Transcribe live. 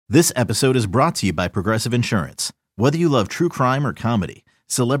This episode is brought to you by Progressive Insurance. Whether you love true crime or comedy,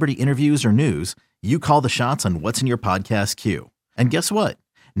 celebrity interviews or news, you call the shots on what's in your podcast queue. And guess what?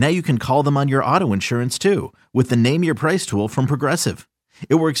 Now you can call them on your auto insurance too with the Name Your Price tool from Progressive.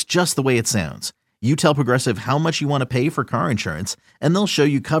 It works just the way it sounds. You tell Progressive how much you want to pay for car insurance, and they'll show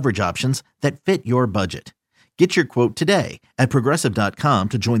you coverage options that fit your budget. Get your quote today at Progressive.com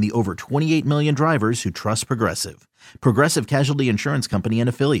to join the over 28 million drivers who trust Progressive. Progressive Casualty Insurance Company and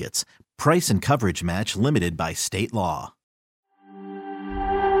Affiliates. Price and coverage match limited by state law.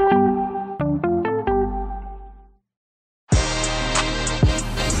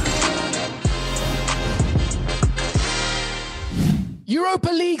 Europa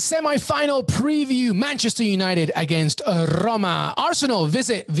League semi-final preview. Manchester United against Roma. Arsenal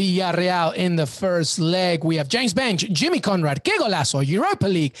visit Villarreal in the first leg. We have James Bench, Jimmy Conrad, Que Golazo. Europa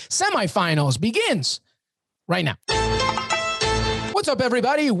League semi-finals begins right now. What's up,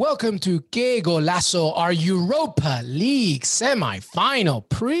 everybody? Welcome to Que Golazo, our Europa League semi-final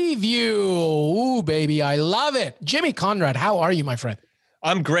preview. Ooh, baby, I love it. Jimmy Conrad, how are you, my friend?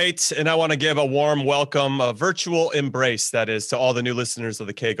 I'm great, and I want to give a warm welcome, a virtual embrace, that is, to all the new listeners of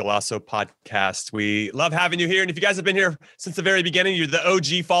the Que Golazo podcast. We love having you here, and if you guys have been here since the very beginning, you're the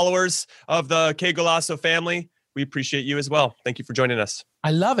OG followers of the Que Golazo family. We appreciate you as well. Thank you for joining us.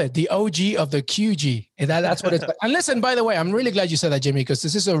 I love it. The OG of the QG. That's what it's like. And listen, by the way, I'm really glad you said that, Jimmy, because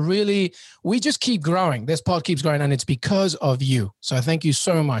this is we just keep growing. This pod keeps growing, and it's because of you. So thank you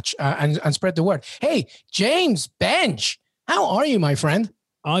so much, and spread the word. Hey, James Bench. How are you, my friend?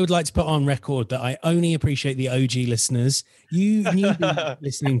 I would like to put on record that I only appreciate the OG listeners. You've been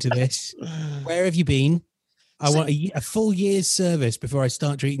listening to this. Where have you been? I want a full year's service before I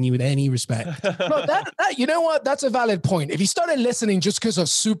start treating you with any respect. No, that you know what? That's a valid point. If you started listening just because of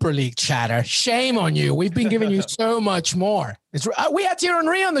Super League chatter, shame on you. We've been giving you so much more. We had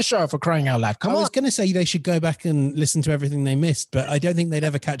Thierry on the show, for crying out loud. Come on. I was going to say they should go back and listen to everything they missed, but I don't think they'd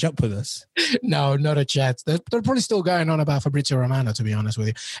ever catch up with us. No, not a chance. They're probably still going on about Fabrizio Romano, to be honest with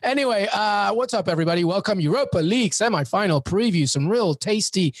you. Anyway, what's up, everybody? Welcome, Europa League semi-final preview. Some real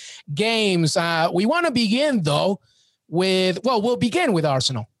tasty games. We want to begin, though, we'll begin with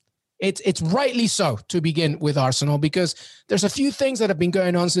Arsenal. It's rightly so to begin with Arsenal because there's a few things that have been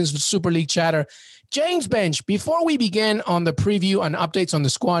going on since Super League chatter. James Bench, before we begin on the preview and updates on the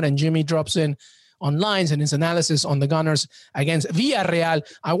squad, and Jimmy drops in on lines and his analysis on the Gunners against Villarreal,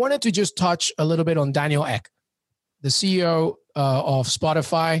 I wanted to just touch a little bit on Daniel Ek, the CEO of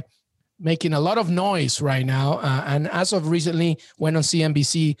Spotify, making a lot of noise right now. And as of recently, went on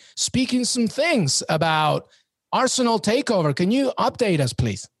CNBC speaking some things about Arsenal takeover. Can you update us,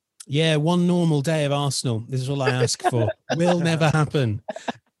 please? Yeah, one normal day of Arsenal. This is all I ask for. Will never happen.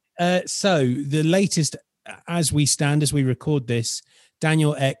 So the latest, as we record this,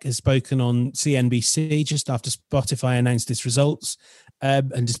 Daniel Ek has spoken on CNBC just after Spotify announced its results.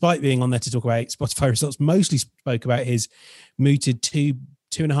 And despite being on there to talk about Spotify results, mostly spoke about his mooted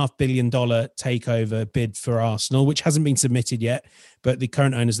 $2.5 billion takeover bid for Arsenal, which hasn't been submitted yet. But the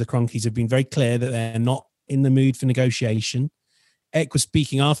current owners, the Kroenkes, have been very clear that they're not in the mood for negotiation. Ek was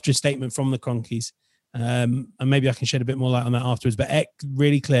speaking after a statement from the Kroenkes. And maybe I can shed a bit more light on that afterwards. But Ek,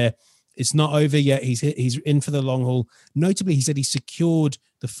 really clear, it's not over yet. He's in for the long haul. Notably, he said he secured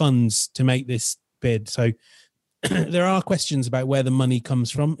the funds to make this bid. So there are questions about where the money comes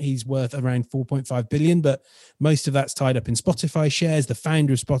from. He's worth around 4.5 billion, but most of that's tied up in Spotify shares. The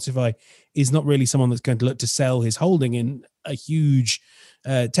founder of Spotify is not really someone that's going to look to sell his holding in a huge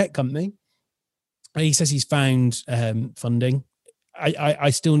tech company. He says he's found funding. I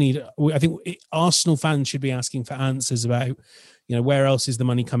think Arsenal fans should be asking for answers about, where else is the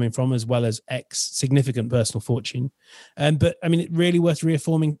money coming from, as well as X significant personal fortune. But I mean, it really worth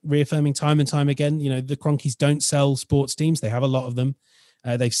reaffirming time and time again. The Kroenkes don't sell sports teams. They have a lot of them.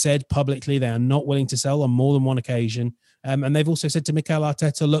 They've said publicly they are not willing to sell on more than one occasion. And they've also said to Mikel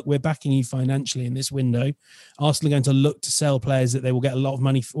Arteta, look, we're backing you financially in this window. Arsenal are going to look to sell players that they will get a lot of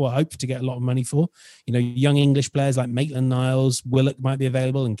money for, or hope to get a lot of money for. Young English players like Maitland-Niles, Willock might be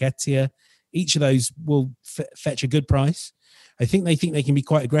available, and Nketiah. Each of those will fetch a good price. I think they can be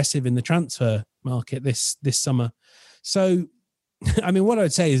quite aggressive in the transfer market this summer. So, I mean, what I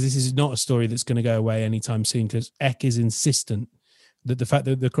would say is this is not a story that's going to go away anytime soon, because Ek is insistent that the fact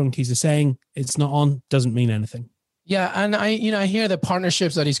that the Kroenkes are saying it's not on doesn't mean anything. Yeah, and I hear the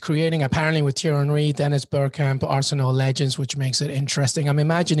partnerships that he's creating apparently with Thierry Henry, Dennis Bergkamp, Arsenal legends, which makes it interesting. I'm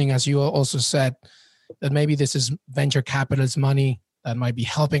imagining, as you also said, that maybe this is venture capitalist money that might be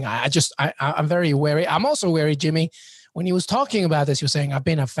helping. I'm very wary. I'm also wary, Jimmy. When he was talking about this, he was saying, I've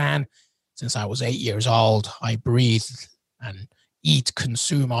been a fan since I was 8 years old. I breathe and eat,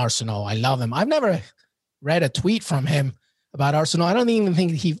 consume Arsenal. I love him. I've never read a tweet from him about Arsenal. I don't even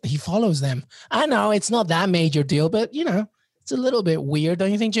think he follows them. I know it's not that major deal, but it's a little bit weird,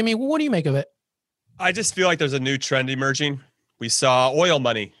 don't you think, Jimmy? What do you make of it? I just feel like there's a new trend emerging. We saw oil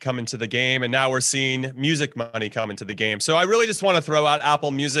money come into the game, and now we're seeing music money come into the game. So I really just want to throw out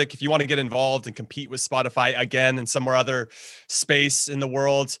Apple Music. If you want to get involved and compete with Spotify again and somewhere other space in the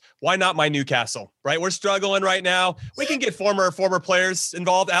world, why not my Newcastle, right? We're struggling right now. We can get former players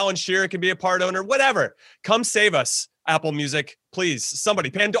involved. Alan Shearer can be a part owner, whatever. Come save us, Apple Music, please.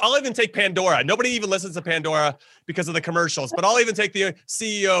 Somebody. I'll even take Pandora. Nobody even listens to Pandora because of the commercials, but I'll even take the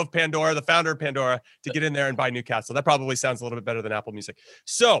CEO of Pandora, the founder of Pandora, to get in there and buy Newcastle. That probably sounds a little bit better than Apple Music.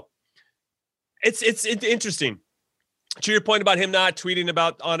 So it's interesting. To your point about him not tweeting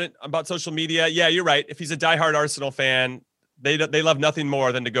about social media. Yeah, you're right. If he's a diehard Arsenal fan, they love nothing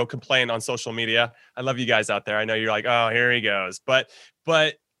more than to go complain on social media. I love you guys out there. I know you're like, oh, here he goes. But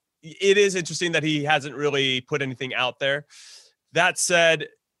it is interesting that he hasn't really put anything out there. That said,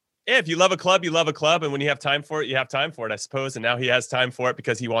 if you love a club, you love a club. And when you have time for it, you have time for it, I suppose. And now he has time for it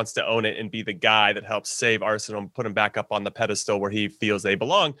because he wants to own it and be the guy that helps save Arsenal and put him back up on the pedestal where he feels they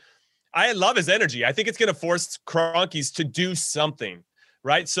belong. I love his energy. I think it's going to force Kroenkes to do something,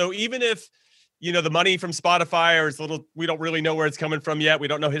 right? So even if, the money from Spotify we don't really know where it's coming from yet. We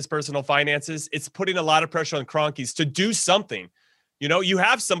don't know his personal finances. It's putting a lot of pressure on Kroenkes to do something. You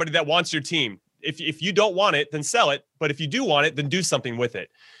have somebody that wants your team. If you don't want it, then sell it. But if you do want it, then do something with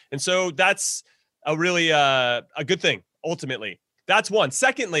it. And so that's a really a good thing, ultimately. That's one.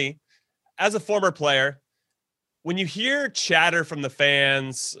 Secondly, as a former player, when you hear chatter from the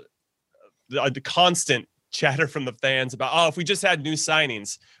fans, the constant chatter from the fans about, if we just had new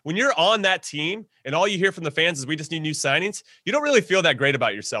signings, when you're on that team and all you hear from the fans is we just need new signings, you don't really feel that great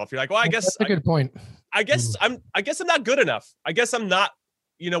about yourself. You're like, well, I guess that's a good point. I guess I'm not good enough. I guess I'm not,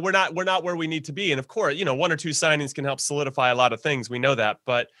 we're not where we need to be. And of course, one or two signings can help solidify a lot of things. We know that,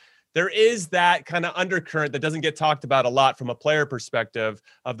 but there is that kind of undercurrent that doesn't get talked about a lot from a player perspective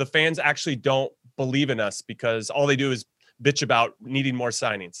of the fans actually don't believe in us because all they do is bitch about needing more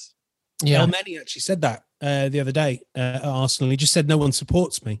signings. Yeah. Elneny actually said that the other day at Arsenal. He just said, no one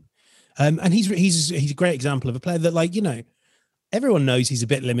supports me. And he's a great example of a player that, everyone knows he's a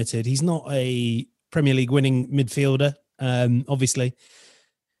bit limited. He's not a Premier League winning midfielder, obviously.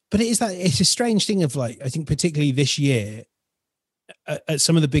 But it's a strange thing of I think particularly this year at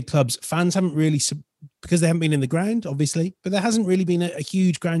some of the big clubs, fans haven't really, because they haven't been in the ground, obviously, but there hasn't really been a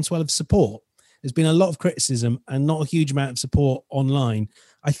huge groundswell of support. There's been a lot of criticism and not a huge amount of support online.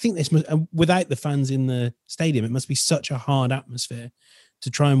 I think this must, without the fans in the stadium, it must be such a hard atmosphere to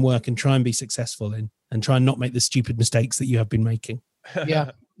try and work and try and be successful in and try and not make the stupid mistakes that you have been making.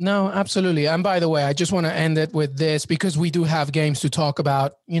 Yeah, no, absolutely. And by the way, I just want to end it with this because we do have games to talk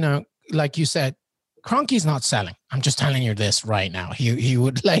about. Like you said, Kroenke's not selling. I'm just telling you this right now. He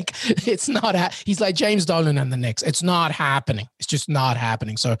would it's not, he's like James Dolan and the Knicks. It's not happening. It's just not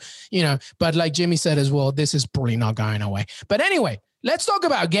happening. So, but like Jimmy said as well, this is probably not going away. But anyway, let's talk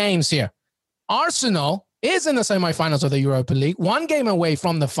about games here. Arsenal is in the semifinals of the Europa League, one game away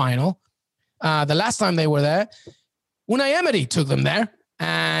from the final. The last time they were there, Unai Emery took them there,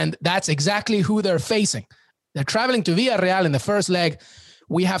 and that's exactly who they're facing. They're traveling to Villarreal in the first leg.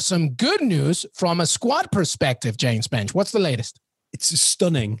 We have some good news from a squad perspective, James Bench. What's the latest? It's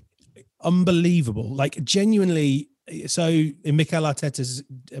stunning, unbelievable, genuinely. So in Mikel Arteta's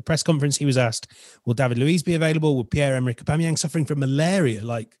press conference, he was asked, will David Luiz be available? Will Pierre-Emerick Aubameyang, suffering from malaria,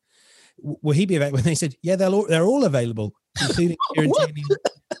 will he be available? And they said, yeah, they're all available, including Kieran Tierney.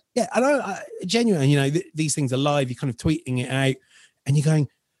 Yeah, I genuinely, these things are live. You're kind of tweeting it out and you're going,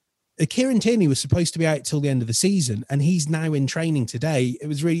 Kieran Tierney was supposed to be out till the end of the season and he's now in training today. It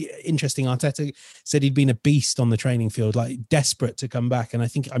was really interesting. Arteta said he'd been a beast on the training field, desperate to come back. And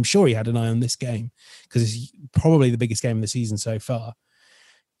I'm sure he had an eye on this game because it's probably the biggest game of the season so far.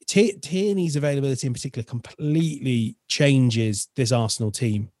 Tierney's availability in particular completely changes this Arsenal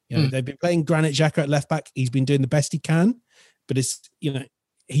team. They've been playing Granit Xhaka at left back. He's been doing the best he can, but it's,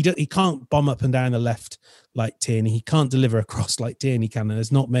 he can't bomb up and down the left like Tierney. He can't deliver a cross like Tierney can. And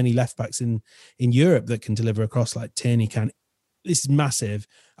there's not many left backs in Europe that can deliver a cross like Tierney can. This is massive.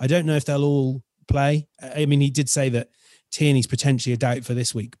 I don't know if they'll all play. I mean, he did say that Tierney's potentially a doubt for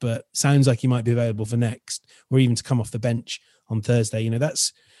this week, but sounds like he might be available for next or even to come off the bench on Thursday.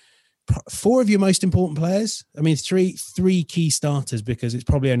 That's four of your most important players. I mean, three key starters because it's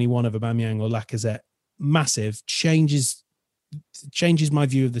probably only one of Aubameyang or Lacazette. Massive changes my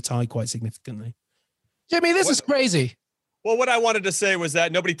view of the tie quite significantly. Jimmy, this is crazy. Well, what I wanted to say was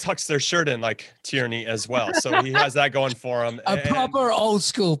that nobody tucks their shirt in like Tierney as well. So he has that going for him. A proper old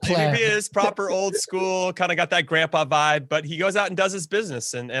school player. He is proper old school, kind of got that grandpa vibe, but he goes out and does his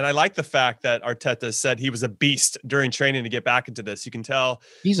business. And I like the fact that Arteta said he was a beast during training to get back into this. You can tell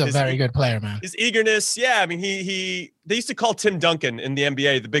he's a very good player, man. His eagerness. Yeah. I mean, they used to call Tim Duncan in the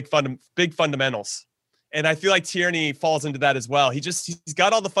NBA, the big fundamentals. And I feel like Tierney falls into that as well. He's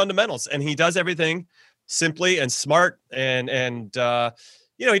got all the fundamentals and he does everything simply and smart and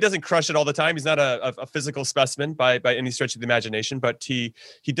he doesn't crush it all the time. He's not a physical specimen by any stretch of the imagination, but he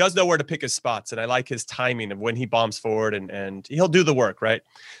does know where to pick his spots. And I like his timing of when he bombs forward and he'll do the work. Right.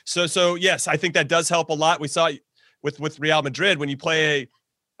 So yes, I think that does help a lot. We saw with Real Madrid, when you play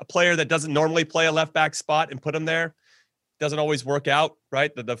a player that doesn't normally play a left back spot and put him there, doesn't always work out,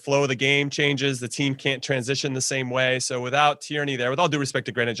 right? The flow of the game changes. The team can't transition the same way. So without Tierney there, with all due respect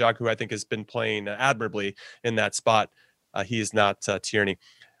to Granit Xhaka, who I think has been playing admirably in that spot, he is not Tierney.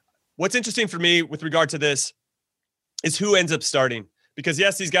 What's interesting for me with regard to this is who ends up starting. Because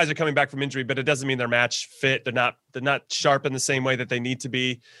yes, these guys are coming back from injury, but it doesn't mean they're match fit. They're not sharp in the same way that they need to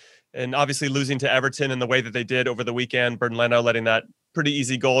be. And obviously losing to Everton in the way that they did over the weekend, Bernd Leno letting that pretty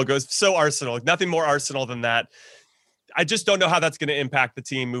easy goal goes so Arsenal. Nothing more Arsenal than that. I just don't know how that's going to impact the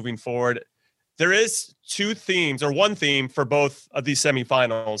team moving forward. There is one theme for both of these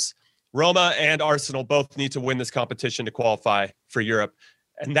semifinals. Roma and Arsenal both need to win this competition to qualify for Europe.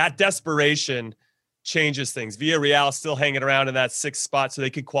 And that desperation changes things. Villarreal still hanging around in that 6th spot, so they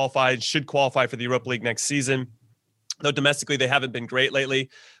could qualify and should qualify for the Europa League next season. Though domestically, they haven't been great lately.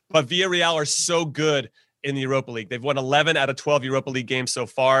 But Villarreal are so good in the Europa League. They've won 11 out of 12 Europa League games so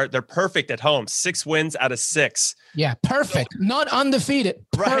far. They're perfect at home. 6 wins out of 6. Yeah, perfect. So, not undefeated.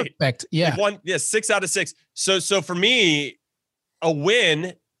 Perfect. Right. Yeah. They've won 6 out of 6. So for me, a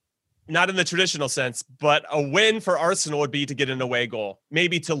win, not in the traditional sense, but a win for Arsenal would be to get an away goal,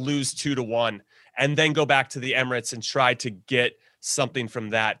 maybe to lose 2-1, and then go back to the Emirates and try to get something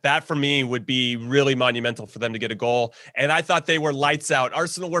from that. That for me would be really monumental for them to get a goal. And I thought they were lights out.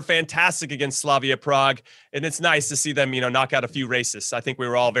 Arsenal were fantastic against Slavia Prague. And it's nice to see them, knock out a few racists. I think we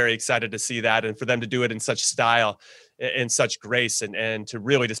were all very excited to see that and for them to do it in such style and such grace and to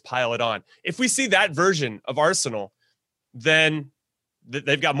really just pile it on. If we see that version of Arsenal, then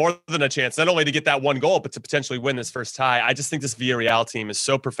they've got more than a chance, not only to get that one goal, but to potentially win this first tie. I just think this Villarreal team is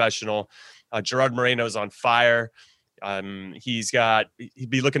so professional. Gerard Moreno's on fire. He'd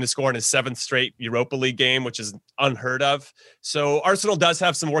be looking to score in his 7th straight Europa League game, which is unheard of. So Arsenal does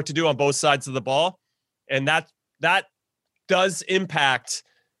have some work to do on both sides of the ball. And that does impact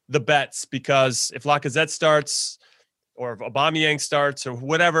the bets, because if Lacazette starts or if Aubameyang starts or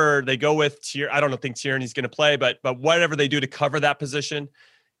whatever they go with, I don't think Tierney's going to play, but whatever they do to cover that position,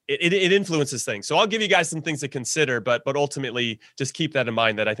 it influences things. So I'll give you guys some things to consider, but ultimately just keep that in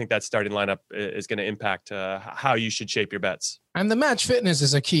mind, that I think that starting lineup is going to impact how you should shape your bets. And the match fitness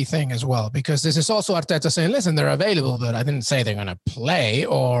is a key thing as well, because this is also Arteta saying, listen, they're available, but I didn't say they're going to play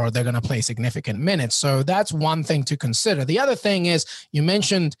or they're going to play significant minutes. So that's one thing to consider. The other thing is, you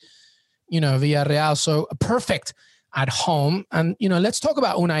mentioned, Villarreal, so perfect at home. And, let's talk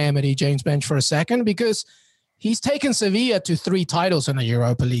about Unai Emery, James Bench, for a second, because he's taken Sevilla to 3 titles in the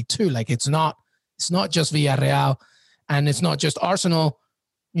Europa League too. Like it's not just Villarreal and it's not just Arsenal,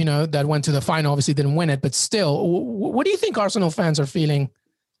 that went to the final, obviously didn't win it, but still, what do you think Arsenal fans are feeling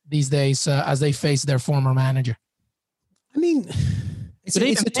these days as they face their former manager? I mean, it's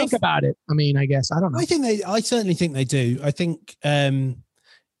a think about it. I mean, I guess, I don't know. I certainly think they do. I think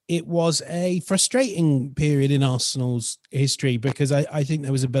it was a frustrating period in Arsenal's history, because I think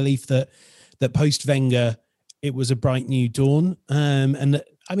there was a belief that post Wenger, it was a bright new dawn. And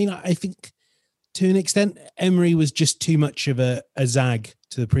I mean, I think to an extent, Emery was just too much of a zag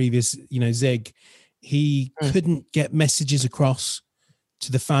to the previous, zig. He couldn't get messages across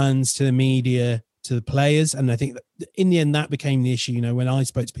to the fans, to the media, to the players. And I think that in the end, that became the issue. When I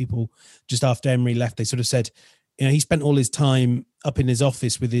spoke to people just after Emery left, they sort of said, he spent all his time up in his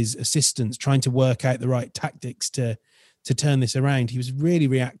office with his assistants trying to work out the right tactics to turn this around. He was a really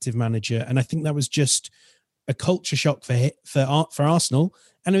reactive manager. And I think that was just a culture shock for Arsenal,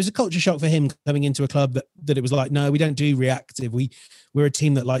 and it was a culture shock for him coming into a club that it was like, no, we don't do reactive. We're a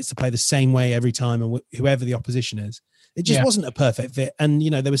team that likes to play the same way every time, and whoever the opposition is. It just wasn't a perfect fit, and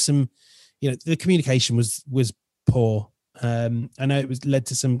there was some, the communication was poor. I know it was led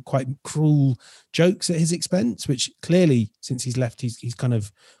to some quite cruel jokes at his expense, which clearly since he's left, he's kind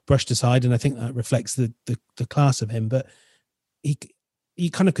of brushed aside, and I think that reflects the class of him. But he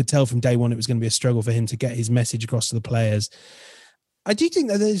kind of could tell from day one it was going to be a struggle for him to get his message across to the players. I do think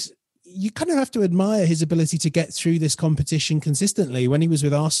that there's, you kind of have to admire his ability to get through this competition consistently. When he was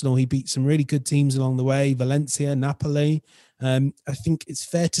with Arsenal, he beat some really good teams along the way, Valencia, Napoli. I think it's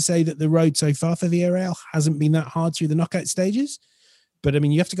fair to say that the road so far for Villarreal hasn't been that hard through the knockout stages. But I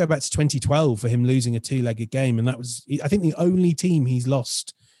mean, you have to go back to 2012 for him losing a two-legged game. And that was, I think, the only team he's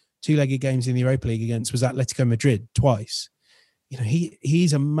lost two-legged games in the Europa League against was Atletico Madrid twice. You know,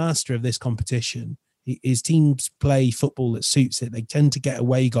 he's a master of this competition. His teams play football that suits it. They tend to get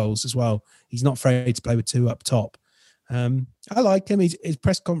away goals as well. He's not afraid to play with two up top. I like him. His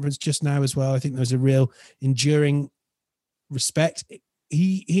press conference just now as well, I think there was a real enduring respect.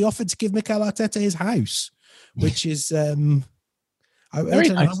 He offered to give Mikel Arteta his house, which is I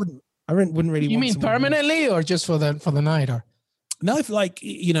wouldn't really. You mean permanently or just for the night? Or no, if I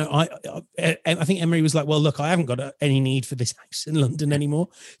think Emery was like, well, look, I haven't got any need for this house in London anymore.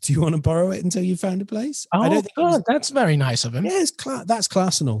 Do you want to borrow it until you found a place? Oh, I don't think God, that's very nice of him. Yeah, that's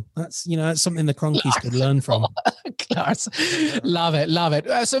Clarsenal. That's something the Cronkies could learn from. Class. Love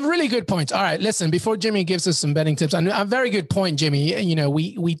it. Some really good points. All right, listen, before Jimmy gives us some betting tips, and a very good point, Jimmy. You know,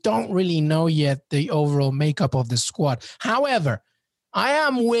 we don't really know yet the overall makeup of the squad. However, I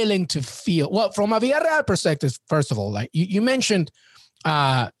am willing to feel, well, from a Villarreal perspective, first of all, like you mentioned,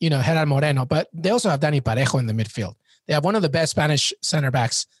 Gerard Moreno, but they also have Dani Parejo in the midfield. They have one of the best Spanish center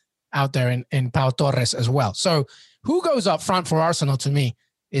backs out there in Pau Torres as well. So who goes up front for Arsenal to me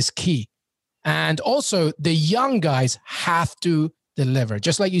is key. And also the young guys have to deliver.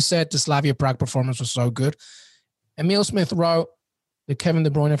 Just like you said, the Slavia Prague performance was so good. Emil Smith-Rowe, the Kevin De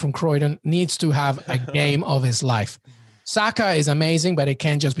Bruyne from Croydon, needs to have a game of his life. Saka is amazing, but it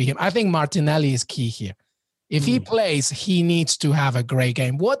can't just be him. I think Martinelli is key here. If he plays, he needs to have a great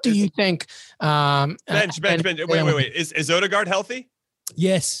game. What do you think? Benj. Wait. Is Odegaard healthy?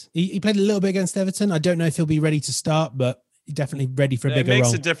 Yes. He played a little bit against Everton. I don't know if he'll be ready to start, but he's definitely ready for a bigger role. It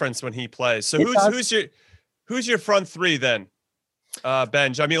makes a difference when he plays. So who's your front three then,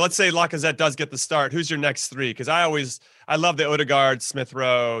 Benj? I mean, let's say Lacazette does get the start. Who's your next three? Because I love the Odegaard,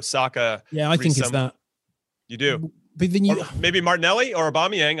 Smith-Rowe, Saka. Yeah, I think it's that. You do? But then maybe Martinelli or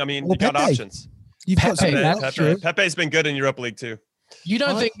Aubameyang. I mean, you got options. You've got Pepe. Pepe's been good in Europa League too. You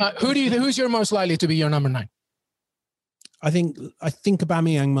don't think who's your most likely to be your number 9? I think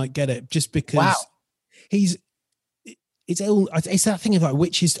Aubameyang might get it just because it's ill. It's that thing of like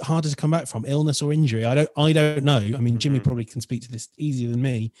which is harder to come back from, illness or injury. I don't know. I mean, Jimmy probably can speak to this easier than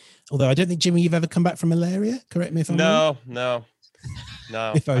me. Although I don't think, Jimmy, you've ever come back from malaria. Correct me if I'm wrong. No.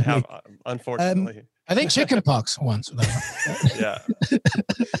 I have, unfortunately. I think chickenpox once. Yeah.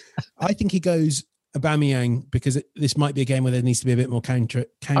 I think he goes Aubameyang because this might be a game where there needs to be a bit more counter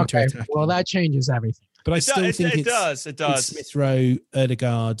attack. Well, that changes everything. But I still think it does. It's Smith-Rowe,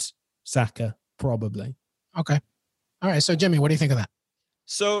 Odegaard, Saka, probably. Okay. All right. So, Jimmy, what do you think of that?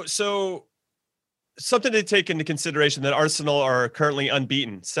 So something to take into consideration that Arsenal are currently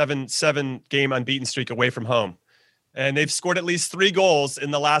unbeaten, seven game unbeaten streak away from home. And they've scored at least 3 goals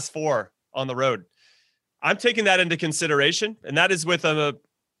in the last 4 on the road. I'm taking that into consideration, and that is with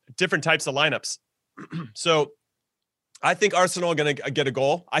different types of lineups. So I think Arsenal are going to get a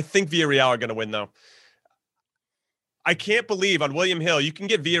goal. I think Villarreal are going to win, though. I can't believe on William Hill, you can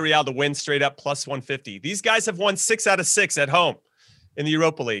get Villarreal to win straight up plus 150. These guys have won 6 out of 6 at home in the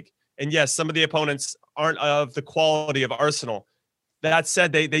Europa League. And yes, some of the opponents aren't of the quality of Arsenal. That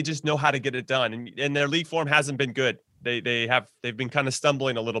said, they just know how to get it done. And their league form hasn't been good. They've been kind of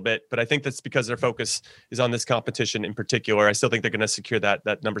stumbling a little bit, but I think that's because their focus is on this competition in particular. I still think they're going to secure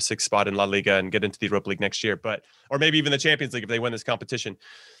that number 6 spot in La Liga and get into the Europa League next year, or maybe even the Champions League if they win this competition.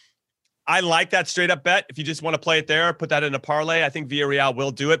 I like that straight up bet. If you just want to play it there, put that in a parlay. I think Villarreal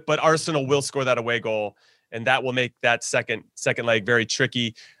will do it, but Arsenal will score that away goal, and that will make that second leg very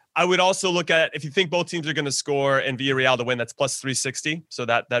tricky. I would also look at, if you think both teams are going to score and Villarreal to win, that's plus 360. So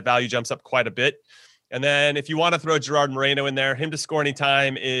that value jumps up quite a bit. And then if you want to throw Gerard Moreno in there, him to score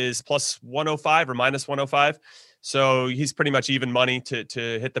anytime is plus 105 or minus 105. So he's pretty much even money to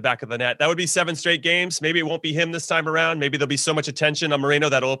hit the back of the net. That would be 7 straight games. Maybe it won't be him this time around. Maybe there'll be so much attention on Moreno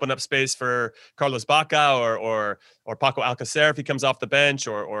that'll open up space for Carlos Bacca or Paco Alcacer if he comes off the bench,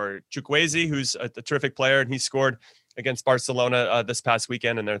 or Chukwueze, who's a terrific player, and he scored against Barcelona this past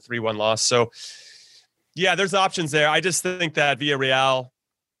weekend in their 3-1 loss. So yeah, there's options there. I just think that Villarreal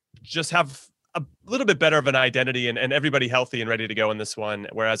just have a little bit better of an identity and everybody healthy and ready to go in this one.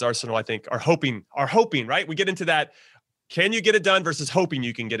 Whereas Arsenal, I think, are hoping, right? We get into that. Can you get it done versus hoping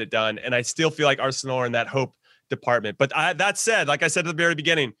you can get it done? And I still feel like Arsenal are in that hope department. But that said, like I said at the very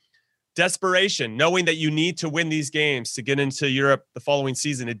beginning, desperation, knowing that you need to win these games to get into Europe the following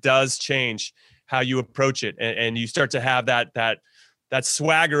season, it does change how you approach it. And you start to have that that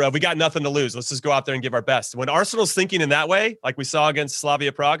swagger of we got nothing to lose. Let's just go out there and give our best. When Arsenal's thinking in that way, like we saw against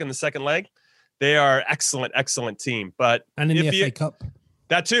Slavia Prague in the second leg, they are excellent team. But and in the FA Cup,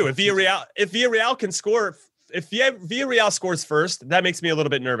 that too. If Villarreal can score, if Villarreal scores first, that makes me a little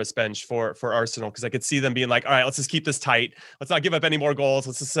bit nervous, Benj, for Arsenal, because I could see them being like, all right, let's just keep this tight. Let's not give up any more goals.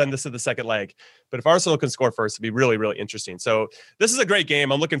 Let's just send this to the second leg. But if Arsenal can score first, it'd be really, really interesting. So this is a great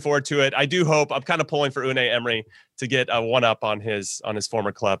game. I'm looking forward to it. I do hope, I'm kind of pulling for Unai Emery to get a one-up on his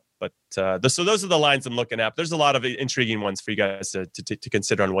former club. But so those are the lines I'm looking at. There's a lot of intriguing ones for you guys to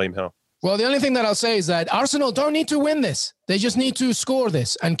consider on William Hill. Well, the only thing that I'll say is that Arsenal don't need to win this. They just need to score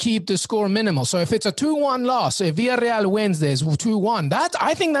this and keep the score minimal. So if it's a 2-1 loss, if Villarreal wins this 2-1,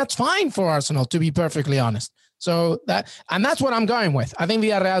 I think that's fine for Arsenal, to be perfectly honest. So that's what I'm going with. I think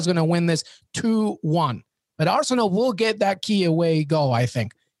Villarreal is going to win this 2-1. But Arsenal will get that key away goal, I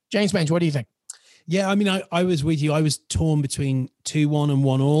think. James Bench, what do you think? Yeah, I mean, I was with you. I was torn between 2-1 and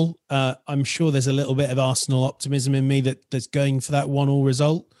 1-1. I'm sure there's a little bit of Arsenal optimism in me that's going for that 1-1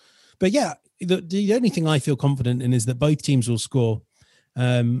 result. But yeah, the only thing I feel confident in is that both teams will score.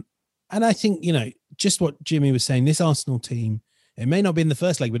 And I think, just what Jimmy was saying, this Arsenal team, it may not be in the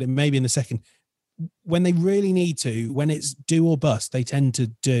first leg, but it may be in the second. When they really need to, when it's do or bust, they tend to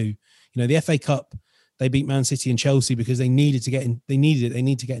do. The FA Cup, they beat Man City and Chelsea because they needed to get in. They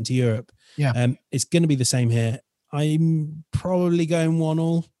need to get into Europe. Yeah. It's going to be the same here. I'm probably going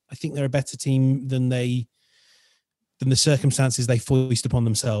 1-1. I think they're a better team than the circumstances they foist upon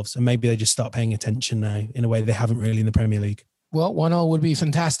themselves. And maybe they just start paying attention now in a way they haven't really in the Premier League. Well, 1-0 would be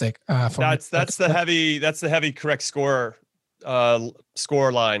fantastic. That's the heavy correct score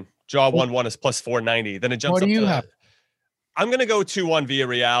line. Draw 1-1 is plus 490. Then it jumps what up. What do you have? I'm going to go 2-1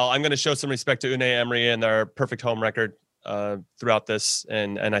 Villarreal. I'm going to show some respect to Unai Emery and their perfect home record throughout this.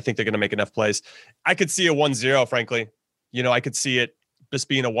 And I think they're going to make enough plays. I could see a 1-0, frankly. I could see it just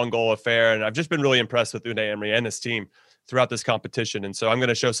being a 1-goal affair. And I've just been really impressed with Unai Emery and his team throughout this competition. And so I'm going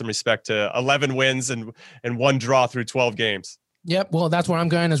to show some respect to 11 wins and 1 draw through 12 games. Yep. Well, that's where I'm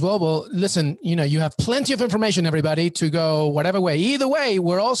going as well. Well, listen, you have plenty of information, everybody, to go whatever way. Either way,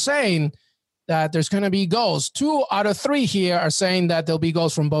 we're all saying that there's going to be goals. 2 out of 3 here are saying that there'll be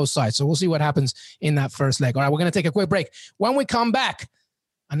goals from both sides. So we'll see what happens in that first leg. All right, we're going to take a quick break. When we come back,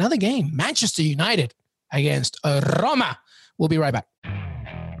 another game, Manchester United against Roma. We'll be right back.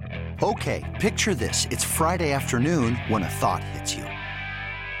 Okay, picture this. It's Friday afternoon when a thought hits you.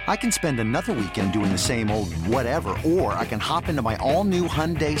 I can spend another weekend doing the same old whatever, or I can hop into my all-new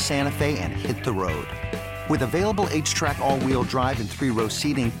Hyundai Santa Fe and hit the road. With available H-Track all-wheel drive and 3-row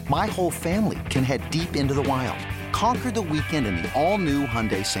seating, my whole family can head deep into the wild. Conquer the weekend in the all-new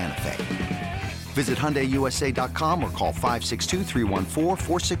Hyundai Santa Fe. Visit HyundaiUSA.com or call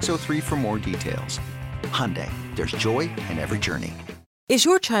 562-314-4603 for more details. Hyundai, there's joy in every journey. Is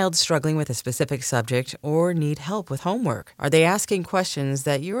your child struggling with a specific subject or need help with homework? Are they asking questions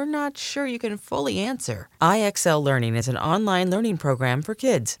that you're not sure you can fully answer? IXL Learning is an online learning program for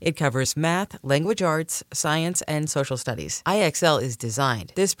kids. It covers math, language arts, science, and social studies. IXL is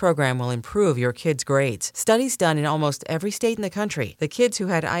designed. This program will improve your kids' grades. Studies done in almost every state in the country. The kids who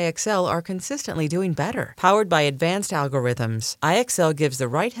had IXL are consistently doing better. Powered by advanced algorithms, IXL gives the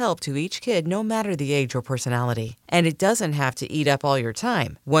right help to each kid no matter the age or personality. And it doesn't have to eat up all your time.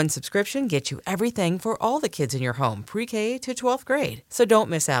 One subscription gets you everything for all the kids in your home, pre-K to 12th grade. So don't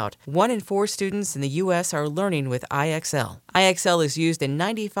miss out. 1 in 4 students in the U.S. are learning with IXL. IXL is used in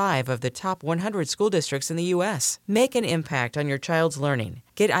 95 of the top 100 school districts in the U.S. Make an impact on your child's learning.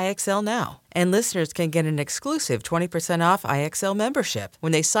 Get IXL now. And listeners can get an exclusive 20% off IXL membership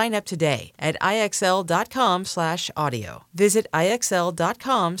when they sign up today at IXL.com/audio. Visit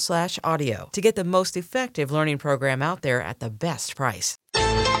IXL.com/audio to get the most effective learning program out there at the best price.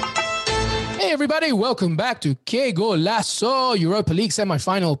 Hey, everybody. Welcome back to Que Golazo, Europa League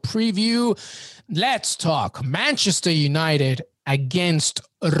semifinal preview. Let's talk Manchester United against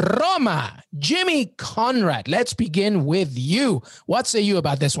Roma. Jimmy Conrad, let's begin with you. What say you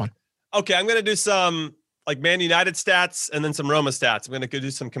about this one? Okay, I'm going to do some like Man United stats and then some Roma stats. I'm going to do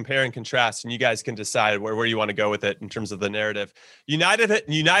some compare and contrast, and you guys can decide where you want to go with it in terms of the narrative.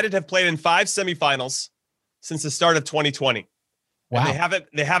 United have played in 5 semifinals since the start of 2020. Wow. And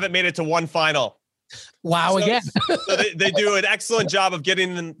they haven't made it to one final. Wow, again. So they do an excellent job of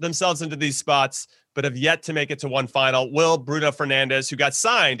getting themselves into these spots, but have yet to make it to one final. Will Bruno Fernandes, who got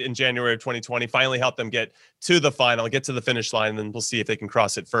signed in January of 2020, finally helped them get to the final, get to the finish line, and then we'll see if they can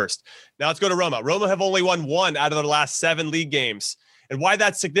cross it first. Now let's go to Roma. Roma have only won 1 out of their last 7 league games. And why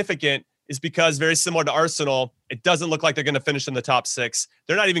that's significant is because, very similar to Arsenal, it doesn't look like they're going to finish in the top 6.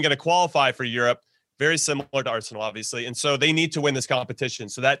 They're not even going to qualify for Europe. very similar to Arsenal, obviously. And so they need to win this competition.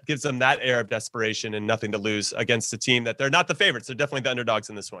 So that gives them that air of desperation and nothing to lose against a team that they're not the favorites. They're definitely the underdogs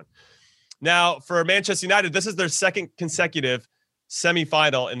in this one. Now, for Manchester United, this is their second consecutive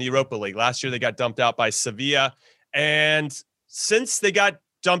semifinal in the Europa League. Last year, they got dumped out by Sevilla. And since they got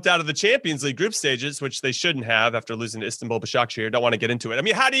dumped out of the Champions League group stages, which they shouldn't have after losing to Istanbul Başakşehir, don't want to get into it. I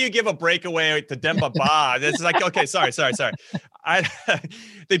mean, how do you give a breakaway to Demba Ba? It's like, okay, sorry.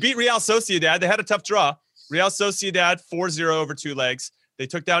 They beat Real Sociedad. They had a tough draw. Real Sociedad 4-0 over 2 legs. They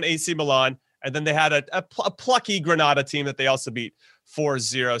took down AC Milan. And then they had a plucky Granada team that they also beat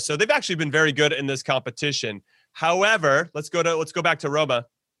 4-0. So they've actually been very good in this competition. However, let's go back to Roma.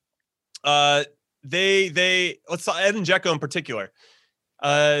 Let's talk Edin Dzeko in particular.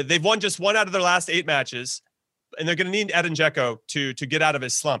 They've won just 1 out of their last 8 matches, and they're going to need Edin Dzeko to get out of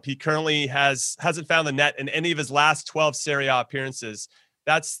his slump. He currently hasn't found the net in any of his last 12 Serie A appearances.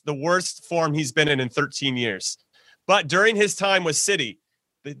 That's the worst form he's been in 13 years. But during his time with City,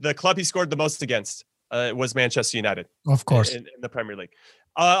 the club he scored the most against was Manchester United. Of course. In the Premier League.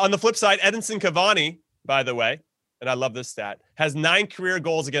 On the flip side, Edinson Cavani, by the way, and I love this stat, has 9 career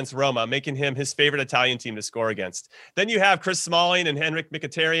goals against Roma, making him his favorite Italian team to score against. Then you have Chris Smalling and Henrik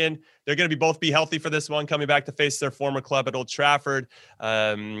Mkhitaryan. They're going to both be healthy for this one, coming back to face their former club at Old Trafford.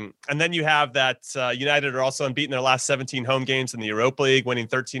 And then you have that United are also unbeaten their last 17 home games in the Europa League, winning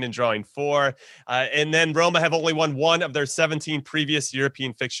 13 and drawing 4. And then Roma have only won 1 of their 17 previous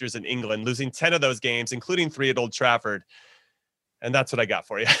European fixtures in England, losing 10 of those games, including 3 at Old Trafford. And that's what I got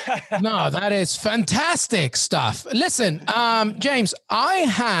for you. No, that is fantastic stuff. Listen, James, I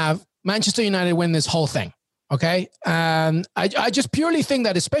have Manchester United win this whole thing. Okay. I just purely think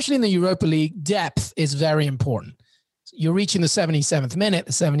that, especially in the Europa League, depth is very important. You're reaching the 77th minute,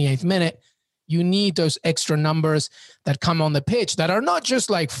 the 78th minute. You need those extra numbers that come on the pitch that are not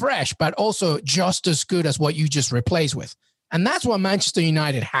just like fresh, but also just as good as what you just replaced with. And that's what Manchester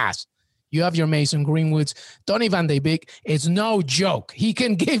United has. You have your Mason Greenwoods. Donny van de Beek is no joke. He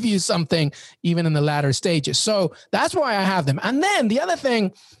can give you something even in the latter stages. So that's why I have them. And then the other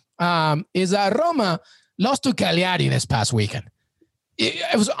thing is that Roma lost to Cagliari this past weekend.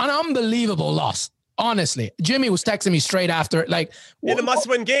 It was an unbelievable loss. Honestly, Jimmy was texting me straight after, like, in a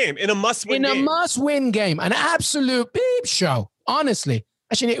must-win game. In a must-win game. An absolute beep show. Honestly,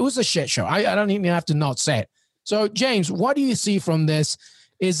 actually, it was a shit show. I don't even have to not say it. So, James, what do you see from this?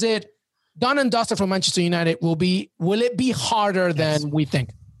 Is it done and dusted for Manchester United? Will it be harder than we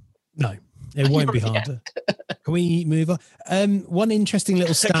think? No, it won't be harder. Can we move on? One interesting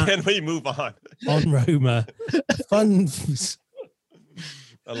little stat. Can we move on? On Roma. Fun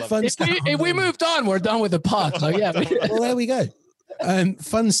if we moved on, we're done with the pod. So yeah. Well, there we go.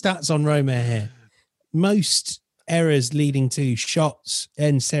 Fun stats on Roma here. Most errors leading to shots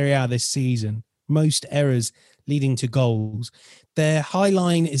in Serie A this season. Most errors leading to goals. Their high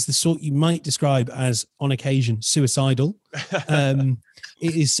line is the sort you might describe as, on occasion, suicidal. It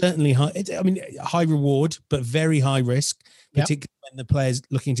is certainly high reward, but very high risk, particularly when the players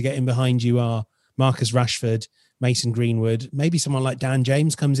looking to get in behind you are Marcus Rashford, Mason Greenwood, maybe someone like Dan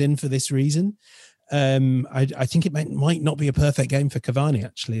James comes in for this reason. I think it might not be a perfect game for Cavani,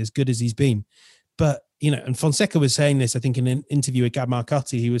 actually, as good as he's been. But, and Fonseca was saying this, I think, in an interview with Gab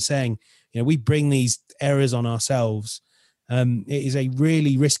Marcotti. He was saying, we bring these errors on ourselves. It is a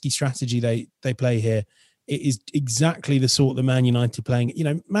really risky strategy they play here. It is exactly the sort that Man United playing.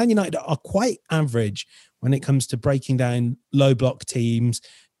 Man United are quite average when it comes to breaking down low block teams.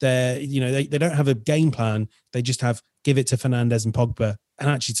 They don't have a game plan. They just have give it to Fernandes and Pogba, and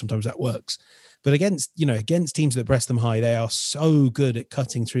actually sometimes that works. But against teams that press them high, they are so good at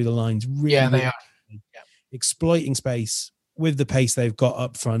cutting through the lines. Really, they are exploiting space with the pace they've got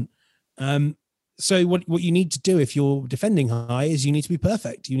up front. So what you need to do if you're defending high is you need to be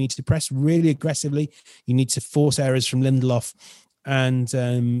perfect. You need to press really aggressively. You need to force errors from Lindelof and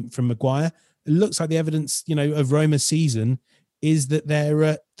from Maguire. It looks like the evidence, of Roma's season is that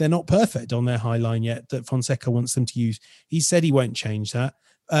they're not perfect on their high line yet, that Fonseca wants them to use. He said he won't change that.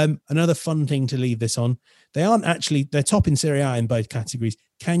 Another fun thing to leave this on, they're top in Serie A in both categories.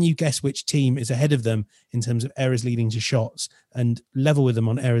 Can you guess which team is ahead of them in terms of errors leading to shots and level with them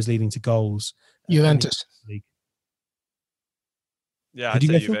on errors leading to goals? Juventus. Yeah, I'd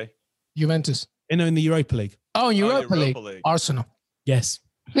say Juve. Juventus. In the Europa League. Oh, in Europa League. Arsenal. Yes.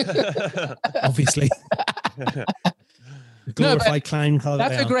 Obviously. Glorified clown color.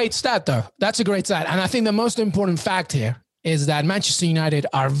 That's a great stat, though. That's a great stat. And I think the most important fact here is that Manchester United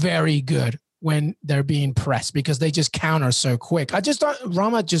are very good when they're being pressed because they just counter so quick. I just don't,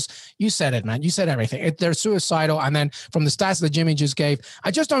 Roma you said it, man. You said everything. They're suicidal. And then from the stats that Jimmy just gave,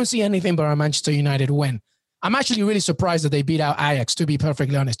 I just don't see anything but a Manchester United win. I'm actually really surprised that they beat out Ajax, to be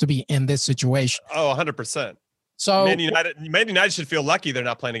perfectly honest, to be in this situation. Oh, 100%. So Man United should feel lucky they're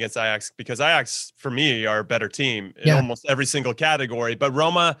not playing against Ajax, because Ajax, for me, are a better team in almost every single category. But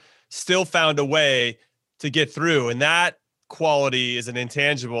Roma still found a way to get through. And that quality is an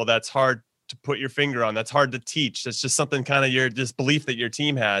intangible that's hard to put your finger on. That's hard to teach. That's just something kind of your just belief that your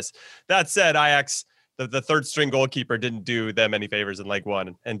team has. That said, Ajax, the third string goalkeeper, didn't do them any favors in leg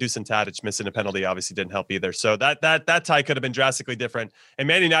one, and Dusan Tadic missing a penalty obviously didn't help either. So that tie could have been drastically different. And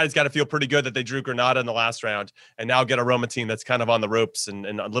Man United's got to feel pretty good that they drew Granada in the last round and now get a Roma team that's kind of on the ropes and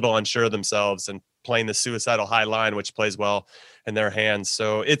a little unsure of themselves and playing the suicidal high line, which plays well in their hands.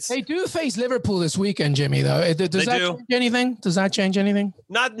 So they do face Liverpool this weekend, Jimmy, though. Does that change anything? Does that change anything?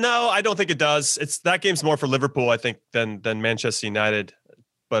 No, I don't think it does. That game's more for Liverpool, I think, than Manchester United.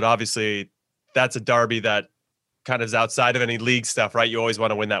 But obviously that's a derby that kind of is outside of any league stuff, right? You always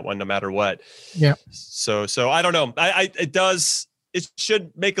want to win that one no matter what. Yeah. So I don't know. It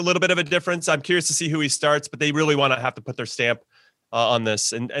should make a little bit of a difference. I'm curious to see who he starts, but they really want to have to put their stamp on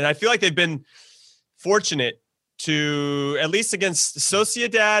this. And I feel like they've been fortunate to, at least against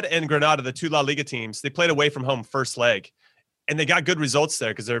Sociedad and Granada, the two La Liga teams, they played away from home first leg, and they got good results there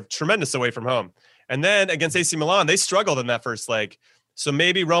because they're tremendous away from home. And then against AC Milan, they struggled in that first leg. So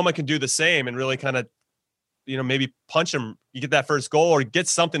maybe Roma can do the same and really kind of, maybe punch them. You get that first goal or get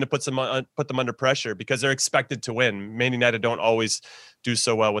something to put them under pressure, because they're expected to win. Man United don't always do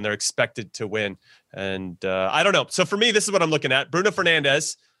so well when they're expected to win. And I don't know. So for me, this is what I'm looking at. Bruno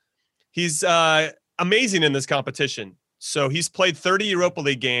Fernandes, he's amazing in this competition. So he's played 30 Europa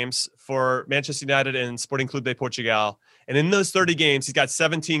League games for Manchester United and Sporting Clube de Portugal. And in those 30 games, he's got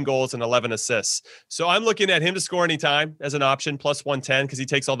 17 goals and 11 assists. So I'm looking at him to score anytime as an option, plus 110, because he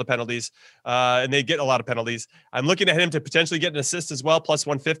takes all the penalties, and they get a lot of penalties. I'm looking at him to potentially get an assist as well, plus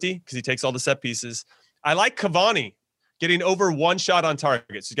 150, because he takes all the set pieces. I like Cavani getting over one shot on target.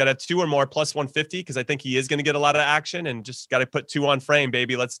 So he's got to have two or more, plus 150, because I think he is going to get a lot of action, and just got to put two on frame,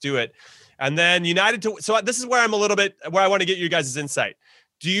 baby. Let's do it. And then United so this is where I'm where I want to get you guys' insight.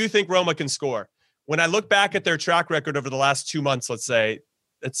 Do you think Roma can score? When I look back at their track record over the last 2 months, let's say,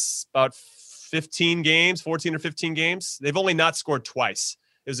 it's about 14 or 15 games. They've only not scored twice.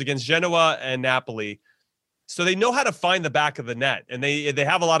 It was against Genoa and Napoli. So they know how to find the back of the net, and they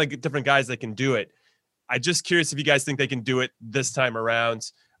have a lot of different guys that can do it. I'm just curious if you guys think they can do it this time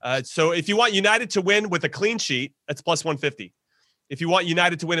around. So if you want United to win with a clean sheet, that's plus 150. If you want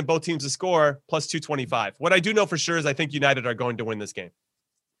United to win and both teams to score, plus 225. What I do know for sure is I think United are going to win this game.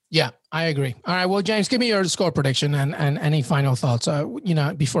 Yeah, I agree. All right. Well, James, give me your score prediction and any final thoughts.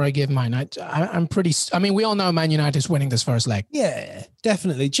 Before I give mine, we all know Man United is winning this first leg. Yeah,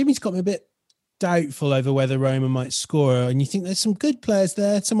 definitely. Jimmy's got me a bit doubtful over whether Roma might score, and you think there's some good players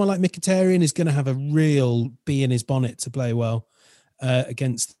there. Someone like Mkhitaryan is going to have a real bee in his bonnet to play well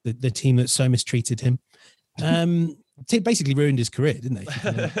against the team that so mistreated him. Basically ruined his career, didn't they?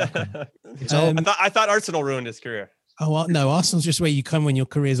 I thought Arsenal ruined his career. Oh, well, no, Arsenal's just where you come when your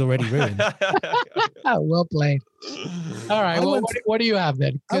career's already ruined. Well played. All right. What do you have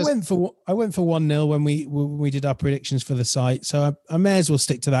then? I went for 1-0 when we did our predictions for the site. So I may as well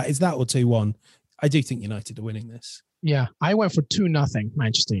stick to that. Is that or 2-1? I do think United are winning this. Yeah, I went for 2-0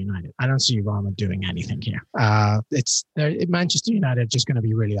 Manchester United. I don't see Roma doing anything here. Manchester United just going to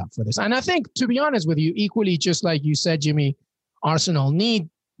be really up for this. And I think, to be honest with you, equally, just like you said, Jimmy, Arsenal need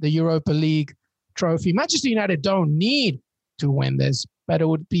the Europa League trophy. Manchester United don't need to win this, but it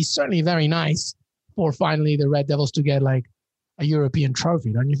would be certainly very nice for finally the Red Devils to get like a European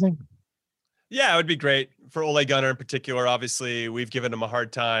trophy, don't you think? Yeah, it would be great for Ole Gunnar in particular. Obviously, we've given him a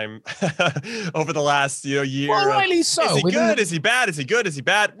hard time over the last year. Well, rightly so. Is he good? Is he bad? Is he good? Is he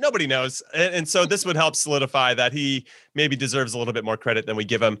bad? Nobody knows. And so this would help solidify that he maybe deserves a little bit more credit than we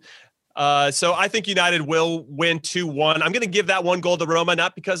give him. So I think United will win 2-1. I'm going to give that one goal to Roma,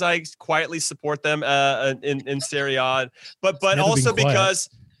 not because I quietly support them in Serie A, but also because.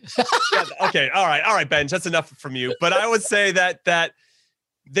 Yeah, okay, all right, Ben, that's enough from you. But I would say that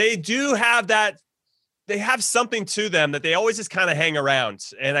they do have that. They have something to them that they always just kind of hang around,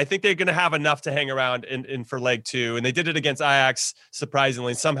 and I think they're going to have enough to hang around in for leg 2. And they did it against Ajax,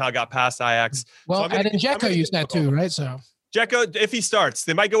 surprisingly, somehow got past Ajax. Well, so and Dzeko used that too, right? So. Dzeko, if he starts,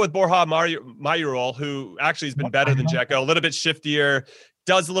 they might go with Borja Mayoral, who actually has been better than Dzeko, a little bit shiftier,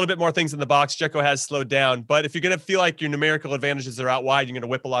 does a little bit more things in the box. Dzeko has slowed down. But if you're going to feel like your numerical advantages are out wide, you're going to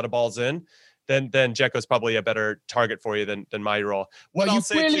whip a lot of balls in. then Dzeko's probably a better target for you than my role. Well,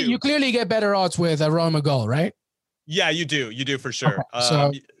 you clearly get better odds with a Roma goal, right? Yeah, you do for sure.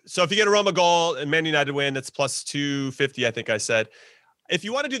 Okay, so if you get a Roma goal and Man United win, it's plus 250, I think I said. If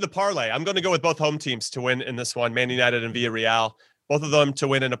you want to do the parlay, I'm going to go with both home teams to win in this one, Man United and Villarreal. Both of them to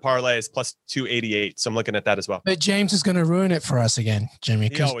win in a parlay is plus 288. So I'm looking at that as well. But James is going to ruin it for us again, Jimmy.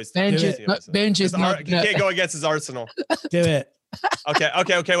 He always Benj is not. He can't go against his Arsenal. Do it.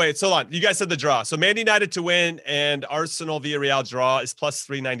 Okay. Wait, so hold on. You guys said the draw. So Man United to win and Arsenal Villarreal draw is plus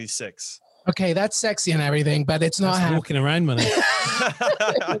 396. Okay, that's sexy and everything, but it's not happening. Walking around money.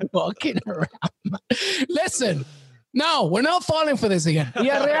 Walking around. Listen, no, we're not falling for this again.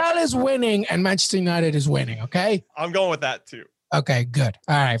 Villarreal is winning and Manchester United is winning, okay? I'm going with that too. Okay, good.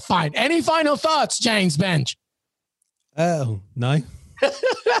 All right, fine. Any final thoughts, James Bench? Oh, no.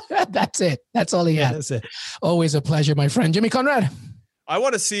 That's it. That's all he has. That's it. Always a pleasure, my friend. Jimmy Conrad. I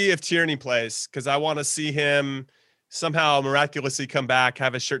want to see if Tierney plays because I want to see him somehow miraculously come back,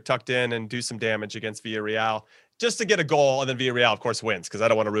 have his shirt tucked in, and do some damage against Villarreal just to get a goal. And then Villarreal, of course, wins because I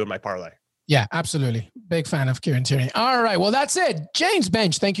don't want to ruin my parlay. Yeah, absolutely. Big fan of Kieran Tierney. All right. Well, that's it. James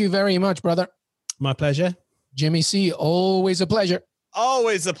Bench, thank you very much, brother. My pleasure. Jimmy C, always a pleasure.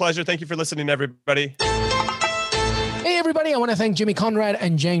 Always a pleasure. Thank you for listening, everybody. Hey, everybody. I want to thank Jimmy Conrad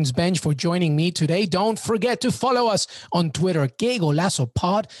and James Bench for joining me today. Don't forget to follow us on Twitter, Que Golazo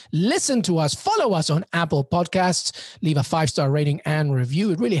Pod. Listen to us. Follow us on Apple Podcasts. Leave a 5-star rating and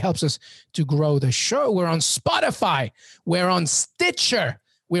review. It really helps us to grow the show. We're on Spotify. We're on Stitcher.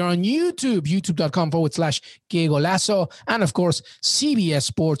 We're on YouTube, youtube.com/Que Golazo. And of course,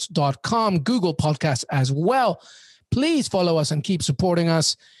 cbssports.com, Google Podcasts as well. Please follow us and keep supporting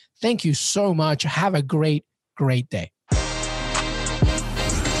us. Thank you so much. Have a great day.